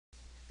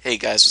Hey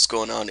guys, what's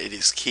going on? It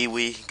is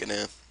Kiwi.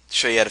 Gonna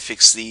show you how to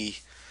fix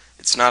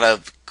it's not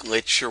a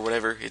glitch or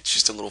whatever, it's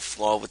just a little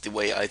flaw with the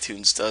way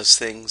iTunes does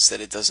things,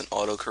 that it doesn't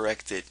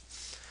autocorrect it.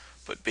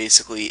 But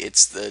basically,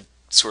 it's the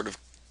sort of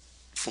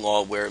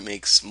flaw where it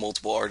makes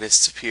multiple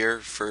artists appear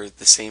for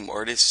the same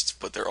artist,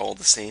 but they're all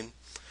the same.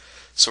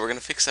 So we're gonna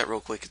fix that real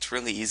quick. It's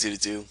really easy to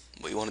do.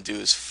 What you want to do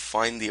is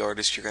find the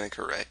artist you're gonna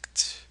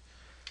correct.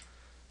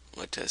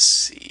 Let us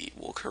see.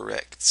 We'll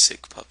correct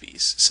Sick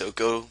Puppies. So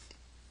go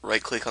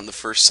right click on the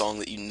first song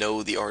that you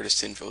know the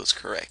artist info is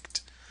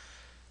correct.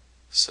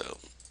 So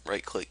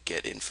right click,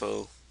 get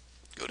info,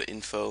 go to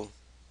info,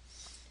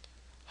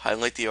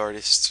 highlight the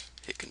artist,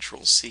 hit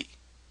Control C,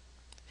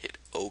 hit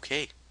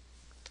OK.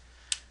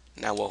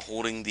 Now while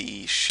holding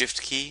the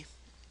shift key,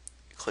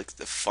 click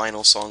the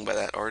final song by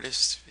that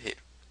artist, hit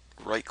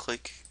right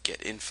click,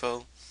 get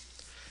info,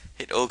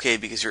 hit OK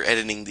because you're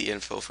editing the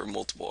info for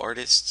multiple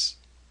artists,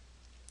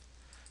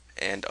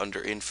 and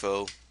under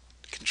info,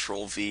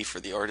 Control V for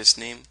the artist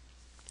name.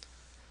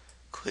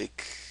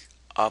 Click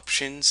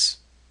options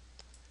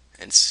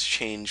and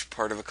change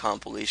part of a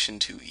compilation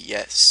to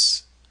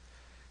yes.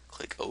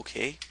 Click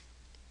OK,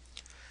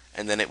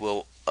 and then it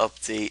will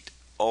update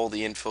all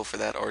the info for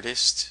that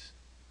artist.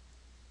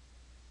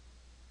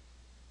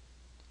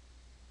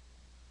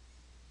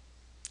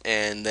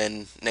 And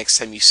then next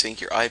time you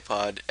sync your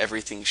iPod,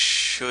 everything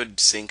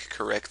should sync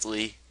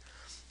correctly.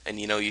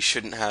 And you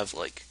shouldn't have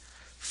like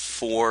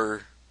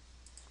 4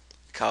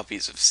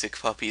 copies of Sick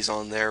Puppies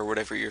on there, or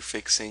whatever you're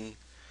fixing.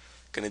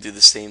 Gonna do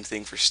the same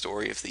thing for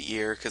Story of the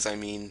Year, because I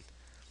mean,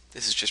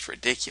 this is just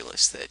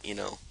ridiculous that,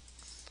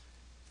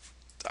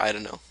 I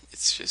don't know.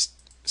 It's just,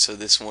 so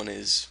this one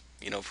is,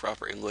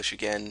 proper English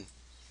again.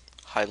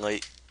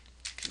 Highlight,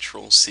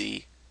 Control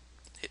C,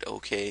 hit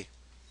OK.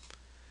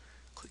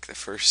 Click the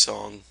first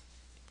song.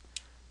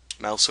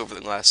 Mouse over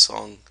the last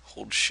song,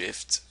 hold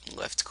shift,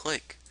 left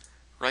click.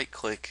 Right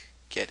click,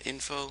 get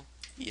info,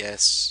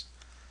 yes.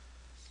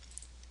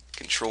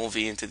 Control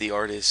V into the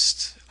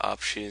artist,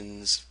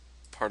 options,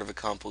 part of a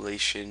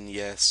compilation,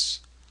 yes.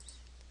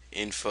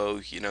 Info,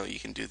 you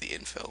can do the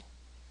info.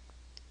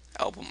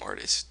 Album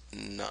artist,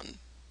 none.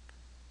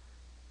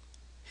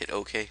 Hit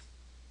OK.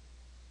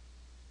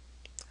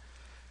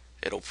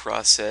 It'll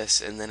process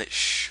and then it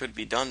should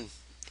be done.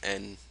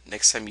 And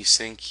next time you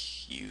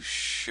sync, you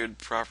should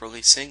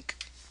properly sync.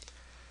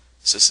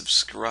 So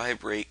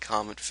subscribe, rate,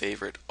 comment,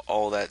 favorite,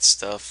 all that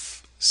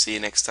stuff. See you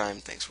next time.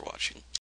 Thanks for watching.